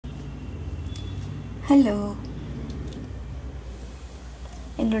Hello,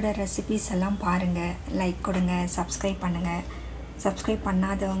 எங்களோட recipes எல்லாம் பாருங்கள், லைக் கொடுங்க, சப்ஸ்கிரைப் பண்ணுங்கள். சப்ஸ்கிரைப்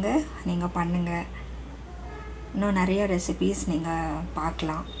பண்ணாதவங்க நீங்கள் பண்ணுங்கள். இன்னும் நிறைய ரெசிபீஸ் நீங்கள்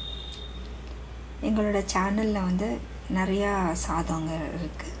பார்க்கலாம். எங்களோட சேனலில் நிறையா சாதங்க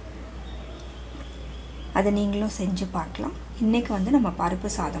இருக்குது, அதை நீங்களும் செஞ்சு பார்க்கலாம். இன்றைக்கி நம்ம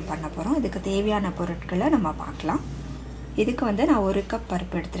பருப்பு சாதம் பண்ண போகிறோம். இதுக்கு தேவையான பொருட்களை நம்ம பார்க்கலாம். இதுக்கு நான் 1 கப்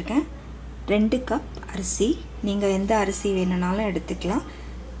பருப்பு எடுத்திருக்கேன். 2 கப் அரிசி. நீங்கள் எந்த அரிசி வேணும்னாலும் எடுத்துக்கலாம்.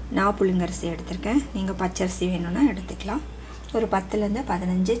 நான் புழுங்கரிசி எடுத்திருக்கேன். நீங்கள் பச்சரிசி வேணும்னா எடுத்துக்கலாம். ஒரு 10லேருந்து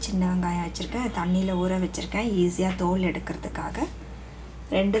 15 சின்ன வெங்காயம் வச்சுருக்கேன். தண்ணியில் ஊற வச்சுருக்கேன், ஈஸியாக தோல் எடுக்கிறதுக்காக.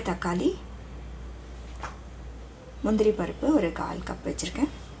 2 தக்காளி, முந்திரி பருப்பு ஒரு 1/4 கப்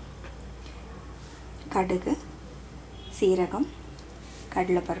வச்சுருக்கேன். கடுகு, சீரகம்,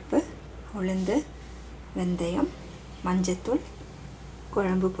 கடலைப்பருப்பு, உளுந்து, வெந்தயம், மஞ்சத்தூள்,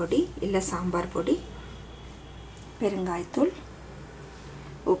 குழம்பு பொடி இல்லை சாம்பார் பொடி, பெருங்காயத்தூள்,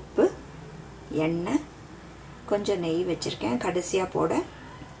 உப்பு, எண்ணெய், கொஞ்சம் நெய் வச்சுருக்கேன் கடைசியாக போட.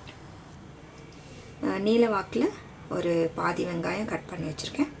 நீல வாக்கில் ஒரு பாதி வெங்காயம் கட் பண்ணி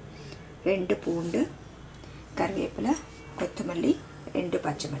வச்சுருக்கேன். 2 பூண்டு, கருவேப்பிலை, கொத்தமல்லி, 2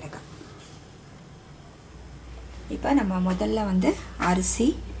 பச்சை மிளகாய். இப்போ நம்ம முதல்ல அரிசி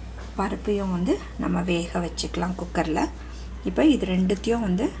பருப்பையும் நம்ம வேக வச்சுக்கலாம் குக்கரில். இப்போ இது ரெண்டுத்தையும்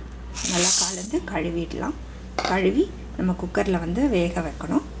நல்லா கலந்து கழுவிடலாம். கழுவி நம்ம குக்கரில் வேக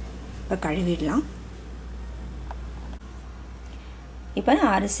வைக்கணும். இப்போ கழுவிடலாம். இப்போ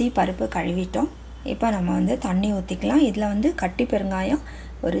நான் அரிசி பருப்பு கழுவிட்டோம். இப்போ நம்ம தண்ணி ஊற்றிக்கலாம். இதில் கட்டி பெருங்காயம்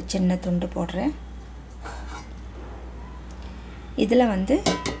ஒரு சின்ன துண்டு போடுறேன். இதில்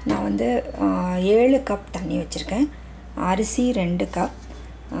நான் 7 கப் தண்ணி வச்சுருக்கேன். அரிசி 2 கப்,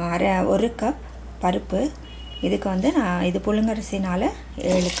 1 கப் பருப்பு. இதுக்கு நான் இது புழுங்கரிசினால்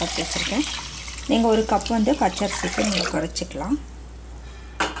 7 கப் வச்சுருக்கேன். நீங்கள் 1 கப் பச்சரிசிக்கு நீங்கள் குறைச்சிக்கலாம்.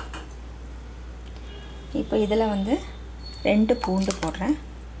 இப்போ இதில் 2 பூண்டு போடுறேன்.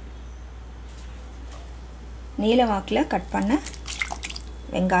 நீல வாக்கில் கட் பண்ண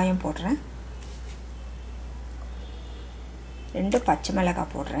வெங்காயம் போடுறேன். 2 பச்சை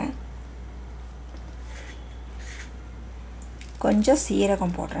மிளகாய் போடுறேன். கொஞ்சம்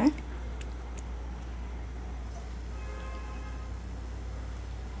சீரகம் போடுறேன்.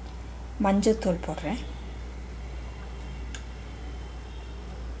 மஞ்சத்தூள் போடுறேன்.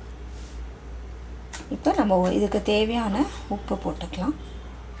 இப்போ நம்ம இதுக்கு தேவையான உப்பு போட்டுக்கலாம்.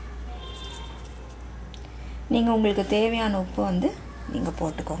 நீங்கள் உங்களுக்கு தேவையான உப்பு நீங்கள்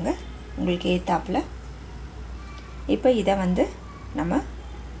போட்டுக்கோங்க, உங்களுக்கு ஏற்றாப்புல. இப்போ இதை நம்ம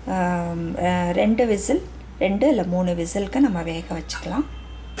 2 விசில், 2 இல்லை 3 விசிலுக்கு நம்ம வேக வச்சுக்கலாம்.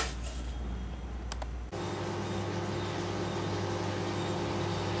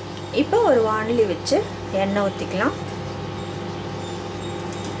 இப்போ ஒரு வாணலி வச்சு எண்ணெய் ஊற்றிக்கலாம்.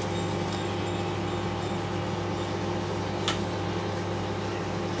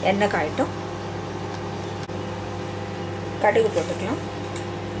 எண்ணெய் காயட்டும். கடுகு போட்டுக்கலாம்.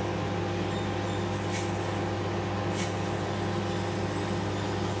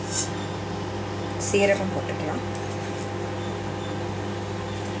 சீரகம் போட்டுக்கலாம்.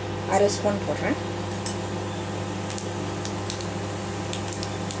 1/2 ஸ்பூன் போடுறேன்.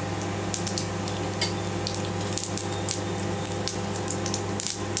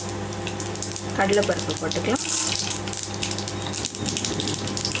 கடலைப்பருப்பு போட்டுக்கலாம்.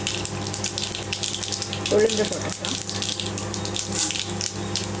 உளுந்து போட்டுக்கலாம்.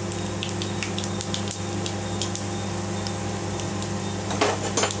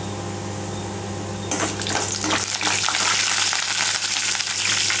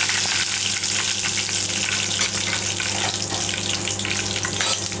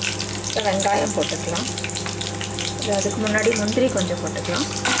 வெங்காயம் போட்டுக்கலாம். அதுக்கு முன்னாடி முந்திரி கொஞ்சம் போட்டுக்கலாம்.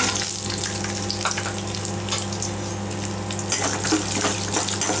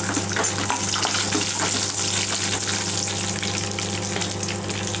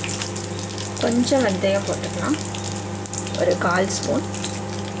 கொஞ்சம் வெந்தயம் போட்டுக்கலாம், ஒரு 1/4 ஸ்பூன்.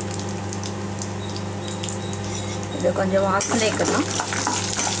 இது கொஞ்சம் வாசனைக்கு தான்.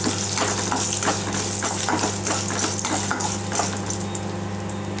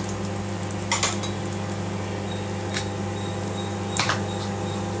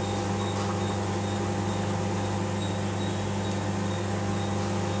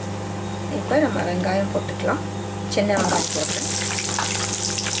 இப்போ நம்ம வெங்காயம் போட்டுக்கலாம். சின்ன வெங்காயம் போடுறேன்.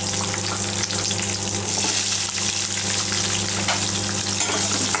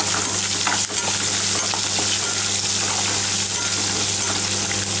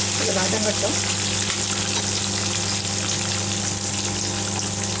 இது வதங்கட்டும்.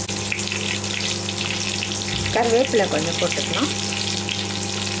 கருவேப்பிலை கொஞ்சம் போட்டுக்கலாம்.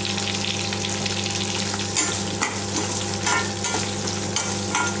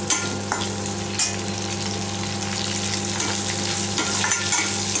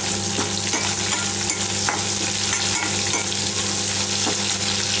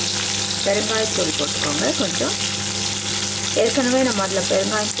 பெருங்காயத்தூள் போட்டுக்கோங்க கொஞ்சம். ஏற்கனவே நம்ம அதில்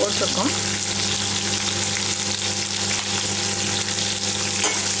பெருங்காயம் போட்டிருக்கோம்.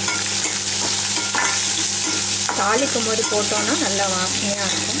 தாளிக்கும் போது போட்டோன்னா நல்லா வாசனையாக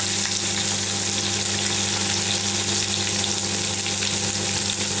இருக்கும்.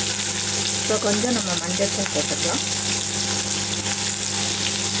 இப்போ கொஞ்சம் நம்ம மஞ்சள் போட்டுக்கலாம்.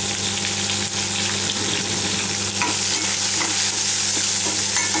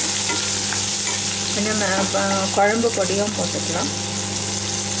 நம்ம குழம்பு பொடியும் போட்டுக்கலாம்.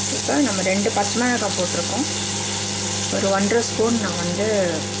 இப்போ நம்ம 2 பச்சை மிளகாய் போட்டிருக்கோம். ஒரு 1.5 ஸ்பூன் நான் வந்து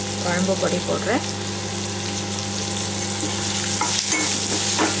குழம்பு பொடி போடுறேன்.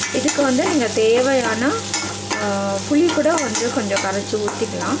 இதுக்கு வந்து நீங்கள் தேவையான புளி கூட வந்து கொஞ்சம் கரைச்சி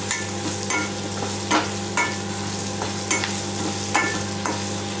ஊற்றிக்கலாம்.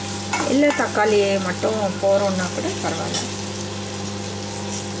 இல்லை தக்காளியை மட்டும் போகிறோன்னா கூட பரவாயில்ல.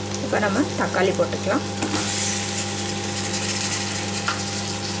 இப்போ நம்ம தக்காளி போட்டுக்கலாம்.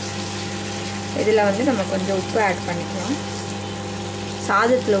 இதில் வந்து நம்ம கொஞ்சம் உப்பு ஆட் பண்ணிக்கலாம்.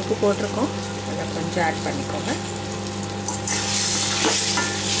 சாதத்தில் உப்பு போட்டிருக்கோம், அதில் கொஞ்சம் ஆட் பண்ணிக்கோங்க.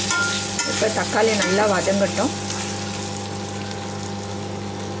 இப்போ தக்காளி நல்லா வதங்கட்டும்.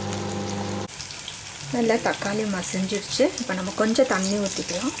 நல்லா தக்காளி மசிஞ்சிடுச்சு. இப்போ நம்ம கொஞ்சம் தண்ணி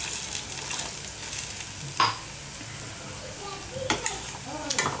ஊற்றிக்கலாம்.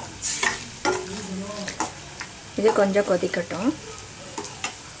 இது கொஞ்சம் கொதிக்கட்டும்.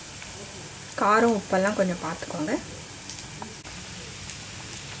 காரம் உப்பெல்லாம் கொஞ்சம் பார்த்துக்கோங்க.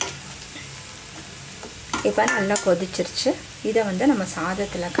 இப்போ நல்லா கொதிச்சிருச்சு. இதை வந்து நம்ம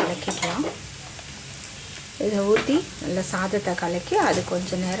சாதத்தில் கலக்கிக்கலாம். இதை ஊற்றி நல்லா சாதத்தை கலக்கி அது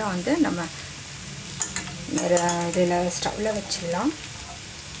கொஞ்சம் நேரம் வந்து நம்ம இதில் ஸ்டவ்வில் வச்சிடலாம்.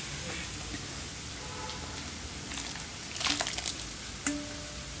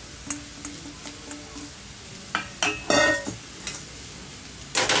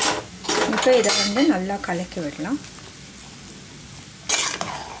 இப்போ இதை வந்து நல்லா கலக்கி விடலாம்.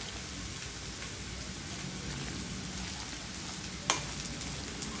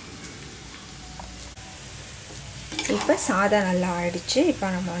 இப்போ சாதம் நல்லா ஆயிடுச்சு. இப்போ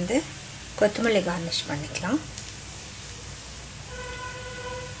நம்ம வந்து கொத்தமல்லி கார்னிஷ் பண்ணிக்கலாம்.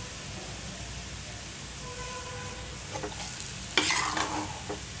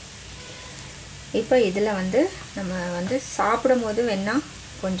 இப்போ இதில் வந்து நம்ம வந்து சாப்பிடும் போது வேணால்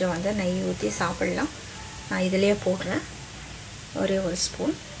கொஞ்சம் வந்து நெய் ஊற்றி சாப்பிடலாம். நான் இதிலேயே போடுறேன் ஒரே 1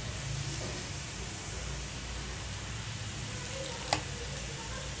 ஸ்பூன்.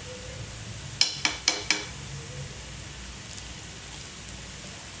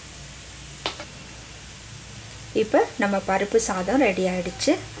 இப்போ நம்ம பருப்பு சாதம் ரெடி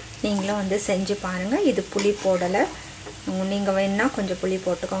ஆகிடுச்சு. நீங்களும் வந்து செஞ்சு பாருங்கள். இது புளி போடலை. நீங்கள் வேணால் கொஞ்சம் புளி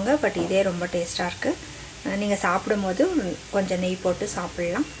போட்டுக்கோங்க. பட் இதே ரொம்ப டேஸ்ட்டாக இருக்குது. நீங்கள் சாப்பிடும்போது கொஞ்சம் நெய் போட்டு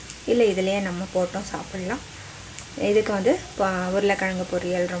சாப்பிட்லாம். இல்லை இதிலேயே நம்ம போட்டோம் சாப்பிட்லாம். இதுக்கு வந்து உருளைக்கிழங்கு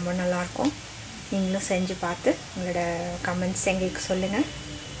பொரியல் ரொம்ப நல்லாயிருக்கும். நீங்களும் செஞ்சு பார்த்து உங்களோட கமெண்ட்ஸ் எங்களுக்கு சொல்லுங்கள்.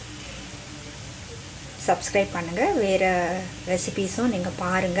 சப்ஸ்கிரைப் பண்ணுங்கள். வேறு ரெசிபீஸும் நீங்கள்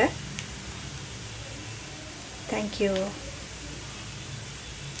பாருங்கள். Thank you.